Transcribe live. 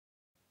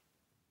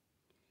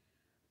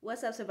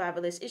What's up,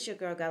 survivalists? It's your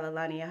girl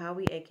Galalania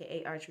Howie,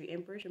 aka Archery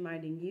Empress,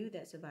 reminding you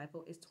that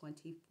survival is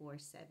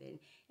 24/7.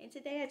 And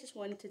today I just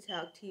wanted to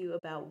talk to you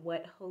about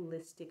what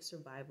holistic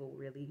survival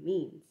really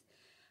means.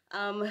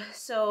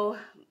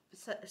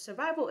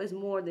 Survival is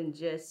more than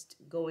just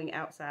going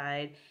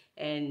outside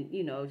and,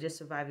 just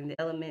surviving the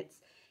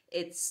elements.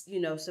 It's,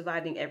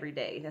 surviving every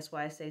day. That's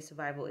why I say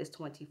survival is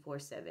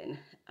 24/7.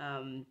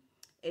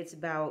 It's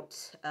about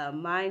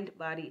mind,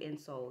 body, and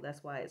soul.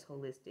 That's why it's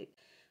holistic.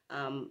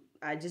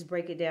 I just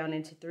break it down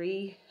into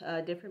three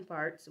different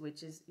parts,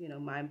 which is,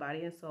 mind,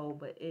 body, and soul,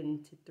 but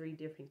into three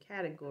different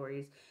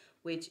categories,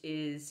 which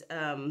is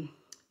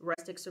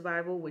rustic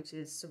survival, which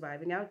is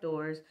surviving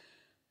outdoors,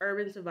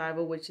 urban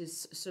survival, which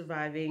is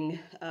surviving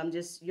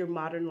just your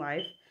modern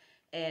life,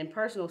 and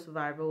personal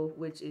survival,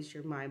 which is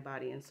your mind,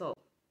 body, and soul.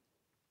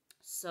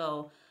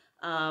 So,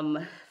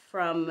 um,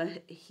 from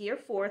here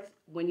forth,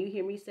 when you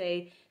hear me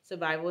say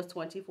survival is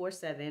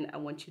 24/7, I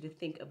want you to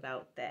think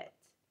about that.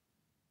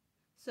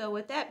 So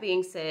with that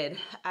being said,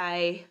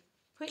 I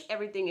put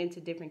everything into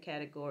different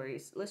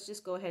categories. Let's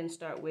just go ahead and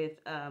start with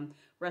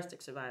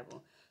rustic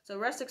survival. So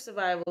rustic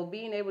survival,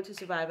 being able to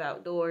survive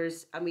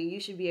outdoors, I mean, you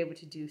should be able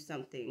to do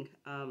something.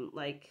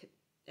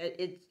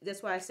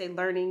 That's why I say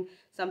learning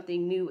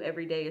something new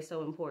every day is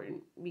so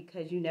important,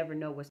 because you never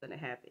know what's going to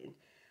happen.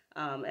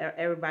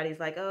 Everybody's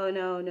like, oh,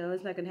 no,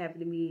 it's not going to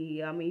happen to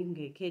me. I mean, you can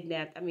get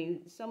kidnapped. I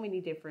mean, so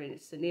many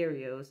different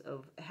scenarios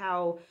of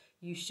how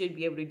you should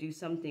be able to do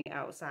something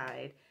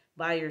outside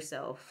by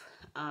yourself.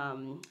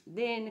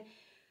 Then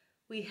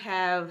we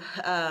have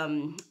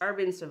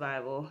urban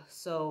survival.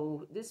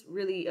 So this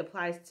really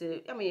applies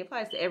to, I mean, it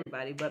applies to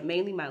everybody, but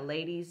mainly my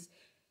ladies.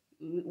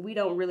 We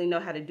don't really know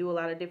how to do a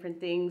lot of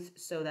different things.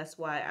 So that's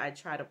why I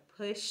try to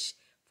push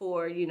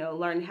for,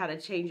 learning how to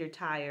change your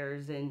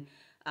tires and,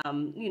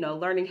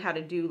 learning how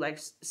to do like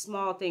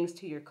small things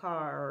to your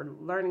car, or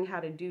learning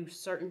how to do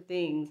certain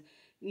things,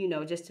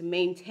 just to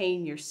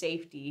maintain your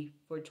safety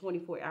for a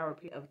 24-hour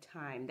period of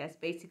time. That's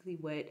basically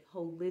what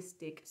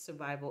holistic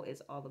survival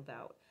is all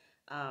about.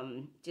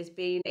 Just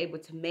being able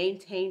to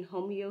maintain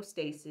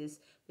homeostasis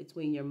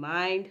between your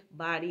mind,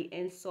 body,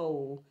 and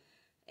soul,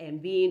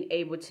 and being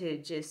able to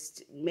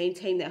just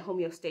maintain that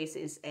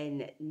homeostasis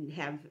and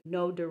have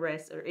no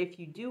duress, or if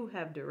you do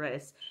have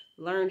duress,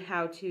 learn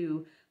how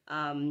to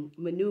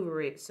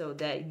maneuver it so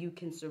that you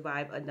can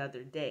survive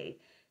another day.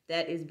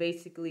 That is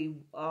basically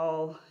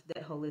all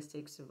that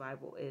holistic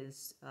survival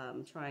is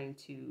trying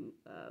to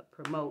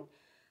promote.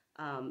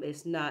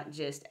 It's not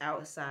just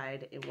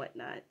outside and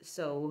whatnot.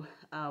 So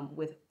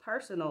with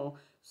personal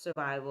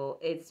survival,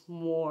 it's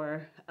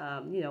more,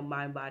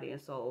 mind, body,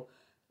 and soul.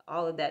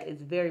 All of that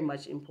is very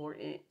much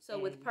important. So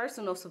with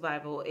personal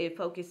survival, it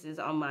focuses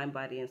on mind,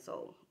 body, and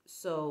soul.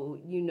 So,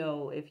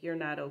 if you're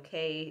not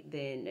okay,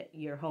 then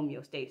your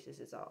homeostasis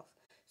is off.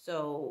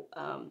 So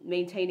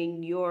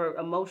maintaining your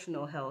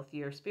emotional health,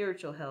 your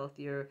spiritual health,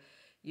 your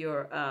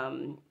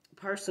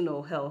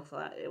personal health,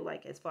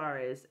 like as far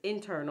as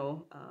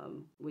internal,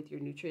 with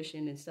your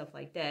nutrition and stuff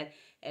like that,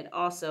 and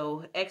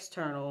also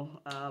external,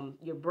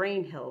 your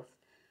brain health.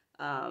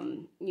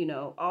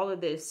 All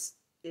of this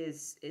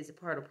is a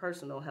part of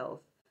personal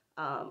health,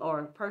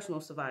 or personal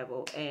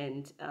survival,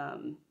 and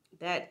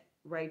that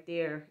right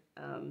there,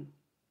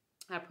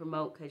 I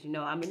promote, because I'm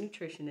a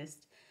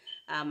nutritionist.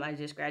 I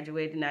just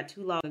graduated not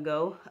too long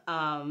ago,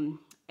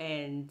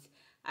 and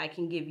I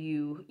can give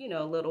you,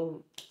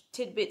 little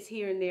tidbits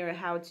here and there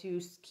how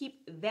to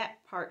keep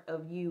that part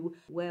of you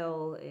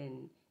well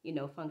and,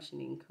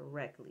 functioning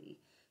correctly.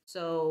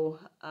 So,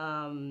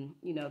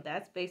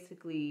 that's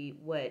basically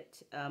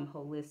what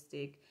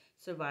holistic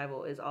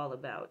survival is all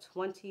about.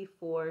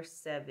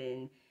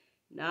 24/7,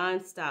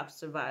 nonstop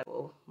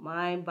survival,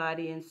 mind,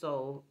 body, and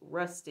soul,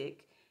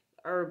 rustic,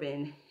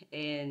 urban,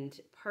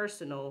 and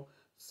personal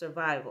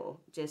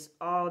survival, just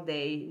all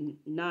day,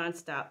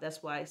 nonstop.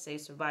 That's why I say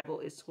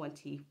survival is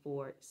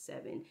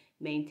 24/7.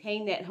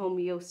 Maintain that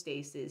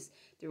homeostasis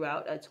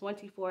throughout a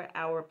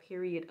 24-hour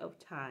period of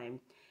time,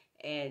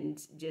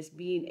 and just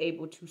being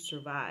able to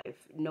survive,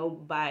 no,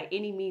 by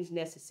any means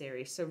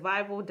necessary.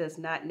 Survival does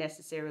not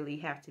necessarily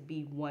have to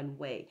be one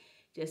way.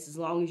 Just as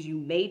long as you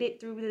made it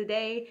through the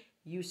day,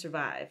 you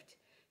survived.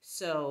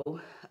 So,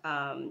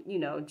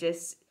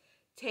 just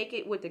take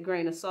it with a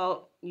grain of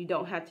salt. You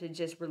don't have to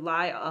just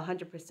rely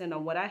 100%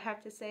 on what I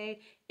have to say.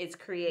 It's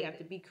creative. You have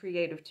to be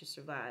creative to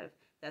survive.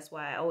 That's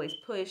why I always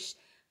push,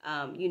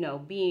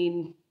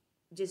 being,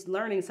 just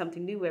learning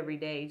something new every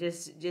day.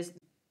 Just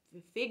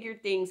figure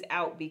things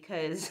out,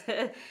 because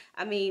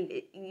I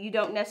mean, you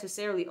don't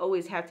necessarily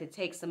always have to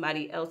take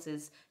somebody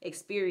else's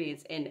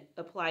experience and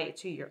apply it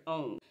to your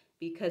own,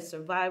 because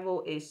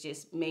survival is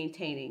just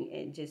maintaining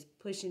and just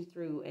pushing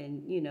through,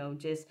 and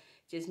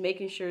just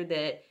making sure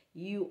that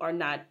you are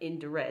not in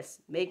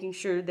duress, making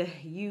sure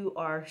that you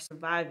are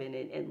surviving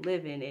and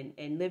living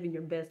and living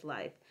your best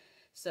life.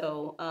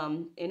 So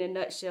in a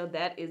nutshell,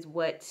 that is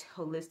what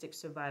holistic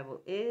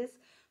survival is.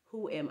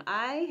 Who am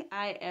I?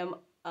 I am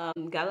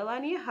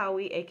Galalania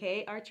Howie,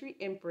 aka Archery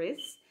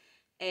Empress,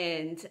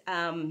 and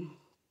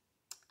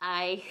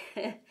I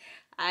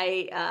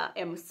I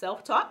am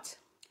self-taught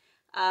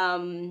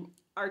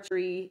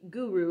archery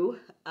guru.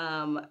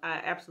 I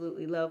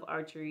absolutely love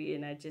archery,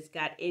 and I just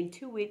got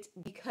into it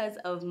because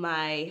of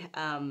my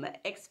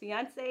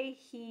ex-fiance.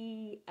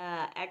 He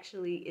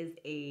actually is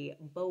a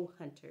bow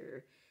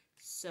hunter.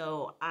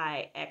 So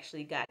I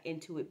actually got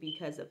into it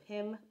because of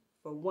him,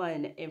 for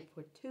one, and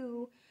for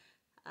two,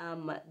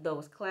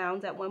 those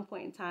clowns at one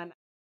point in time.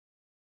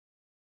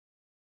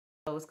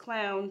 Those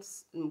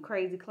clowns,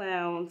 crazy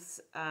clowns.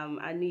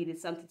 I needed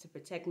something to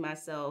protect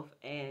myself,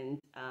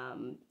 and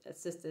a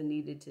sister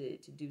needed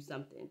to do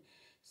something.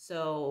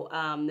 So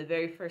the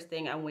very first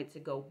thing I went to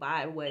go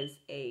buy was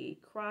a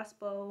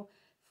crossbow.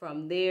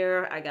 From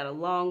there, I got a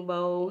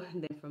longbow.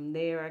 And then from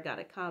there, I got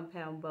a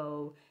compound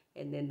bow.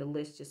 And then the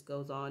list just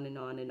goes on and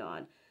on and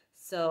on.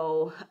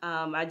 So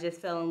I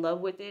just fell in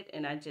love with it,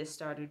 and I just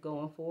started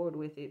going forward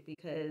with it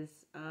because,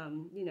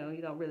 you know,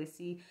 you don't really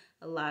see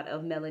a lot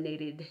of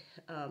melanated,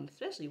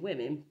 especially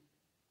women,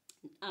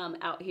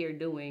 out here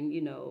doing,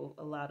 you know,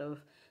 a lot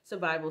of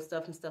survival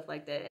stuff and stuff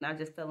like that. And I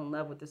just fell in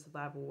love with the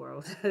survival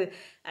world.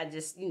 I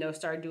just, you know,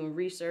 started doing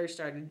research,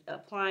 started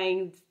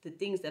applying the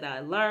things that I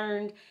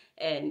learned.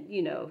 And,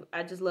 you know,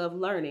 I just love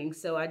learning.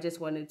 So I just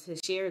wanted to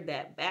share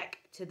that back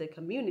to the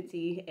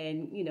community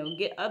and, you know,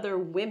 get other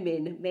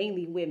women,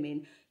 mainly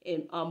women,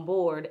 on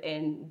board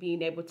and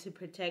being able to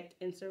protect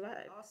and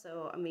survive.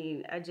 Also, I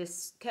mean, I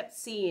just kept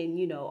seeing,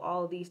 you know,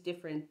 all these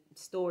different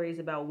stories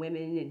about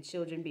women and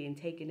children being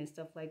taken and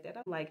stuff like that.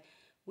 I'm like,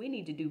 we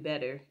need to do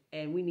better,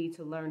 and we need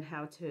to learn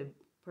how to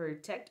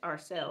protect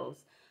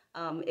ourselves.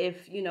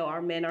 If, you know,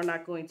 our men are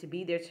not going to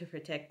be there to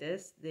protect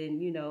us,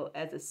 then, you know,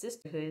 as a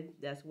sisterhood,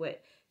 that's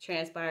what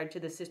transpired to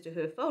the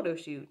sisterhood photo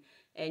shoot,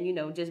 and, you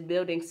know, just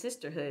building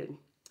sisterhood.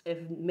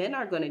 If men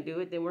are going to do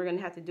it, then we're going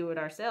to have to do it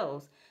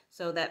ourselves.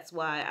 So that's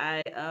why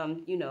I,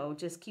 you know,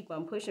 just keep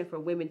on pushing for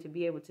women to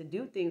be able to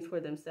do things for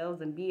themselves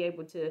and be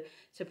able to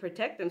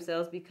protect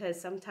themselves, because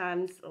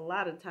sometimes, a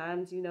lot of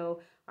times, you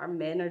know, our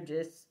men are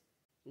just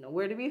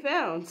nowhere to be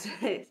found.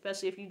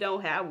 Especially if you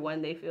don't have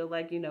one, they feel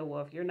like, you know,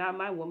 well, if you're not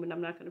my woman,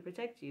 I'm not going to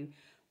protect you.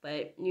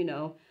 But, you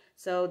know,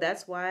 so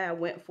that's why I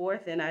went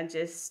forth, and I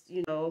just,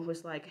 you know,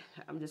 was like,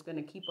 I'm just going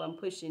to keep on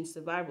pushing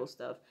survival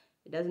stuff.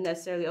 It doesn't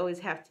necessarily always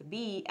have to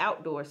be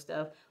outdoor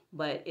stuff,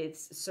 but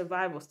it's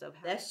survival stuff.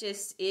 That's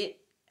just it.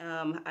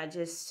 I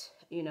just,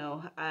 you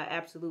know, I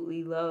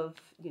absolutely love,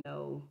 you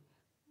know,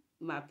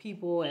 my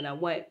people, and I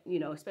want, you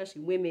know,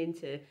 especially women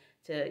to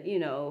you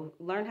know,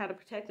 learn how to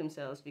protect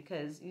themselves,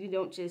 because you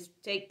don't just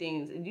take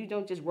things, you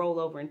don't just roll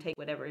over and take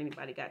whatever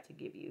anybody got to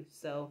give you.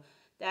 So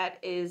that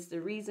is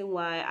the reason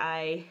why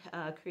I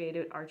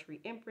created Archery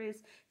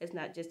Empress. It's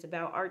not just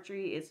about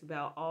archery, it's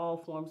about all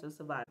forms of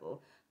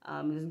survival.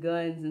 There's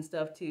guns and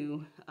stuff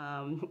too,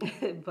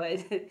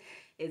 but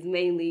it's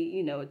mainly,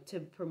 you know, to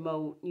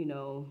promote, you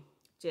know,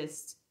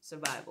 just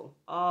survival,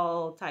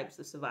 all types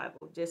of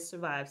survival. Just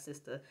survive,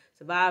 sister,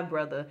 survive,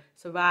 brother,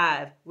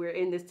 survive. We're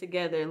in this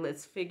together.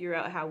 Let's figure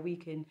out how we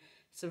can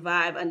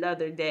survive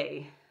another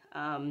day.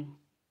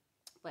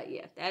 But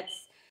yeah,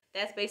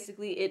 that's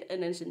basically it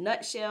in a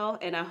nutshell,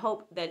 and I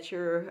hope that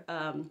you're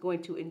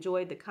going to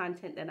enjoy the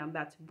content that I'm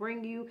about to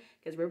bring you,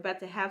 because we're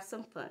about to have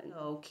some fun.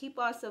 So keep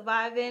on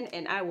surviving,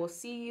 and I will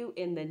see you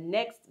in the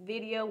next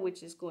video,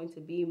 which is going to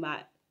be my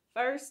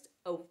first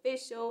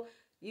official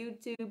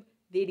YouTube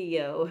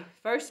video.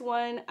 First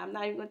one. I'm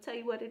not even going to tell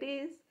you what it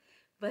is,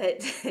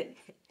 but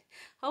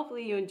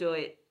hopefully you enjoy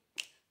it.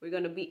 We're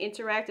going to be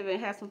interactive and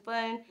have some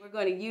fun. We're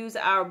going to use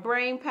our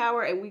brain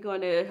power, and we're going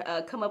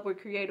to come up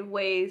with creative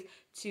ways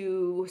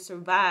to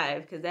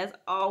survive, because that's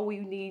all we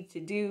need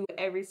to do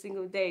every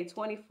single day.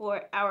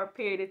 24-hour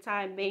period of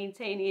time,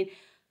 maintaining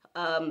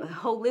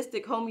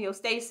holistic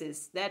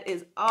homeostasis. That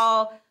is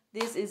all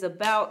this is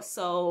about.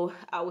 So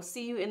I will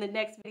see you in the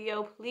next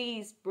video.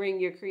 Please bring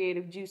your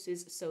creative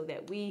juices so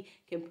that we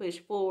can push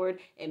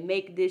forward and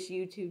make this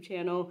YouTube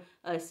channel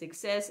a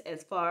success,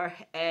 as far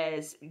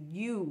as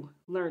you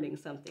learning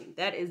something.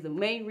 That is the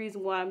main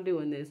reason why I'm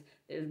doing this.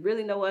 There's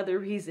really no other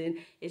reason.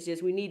 It's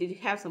just we need to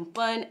have some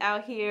fun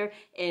out here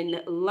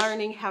and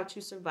learning how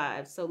to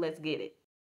survive. So let's get it.